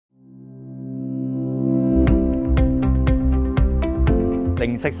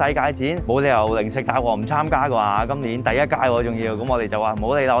零食世界展，冇理由零食大王唔參加嘅話，今年第一屆喎仲要，咁我哋就話唔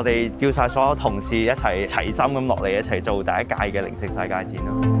好理啦，我哋叫晒所有同事一齊齊心咁落嚟一齊做第一屆嘅零食世界展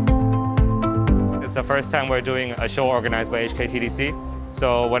咯。It's the first time we're doing a show organized by HKTDC.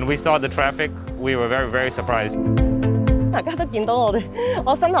 So when we saw the traffic, we were very surprised. 大家都見到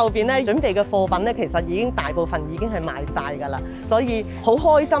我身後邊咧準備嘅貨品咧，其實已經大部分已經係賣晒㗎啦，所以好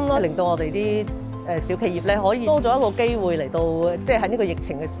開心咯，令到我哋啲小企業咧可以多咗一個機會嚟到，即係喺呢個疫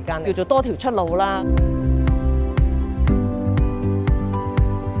情嘅時間，叫做多條出路啦。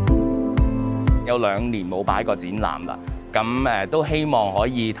有2年冇擺過展覽啦，咁都希望可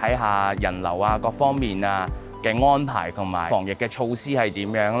以睇下人流啊各方面啊嘅安排同埋防疫嘅措施係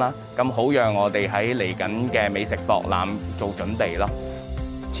點樣啦，咁好讓我哋喺嚟緊嘅美食博覽做準備咯。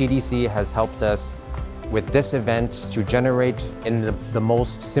TDC has helped us with this event to generate, in the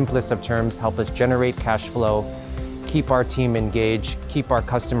most simplest of terms, help us generate cash flow, keep our team engaged, keep our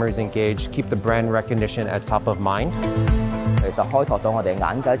customers engaged, keep the brand recognition at top of mind. 其實開拓咗我哋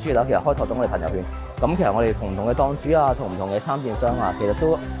眼界之餘啦，其實開拓咗我哋朋友圈。咁其實我哋同唔同嘅檔主啊，同唔同嘅參展商啊，其實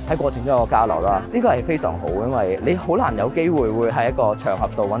都喺過程中有個交流啦。呢個係非常好，因為你好難有機會會喺一個場合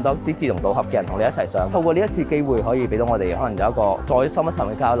度揾到啲志同道合嘅人同你一齊上。透過呢一次機會，可以俾到我哋可能有一個再深一層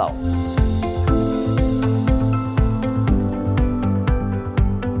嘅交流。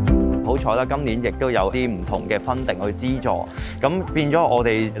好彩啦，今年亦都有啲唔同嘅funding去資助，咁變咗我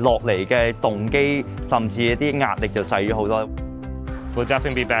哋落嚟嘅動機，甚至啲壓力就細咗好多。We'll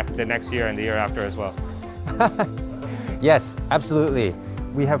definitely be back the next year and the year after as well. Yes, absolutely.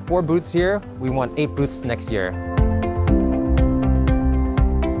 We have 4 booths here. We want 8 booths next year.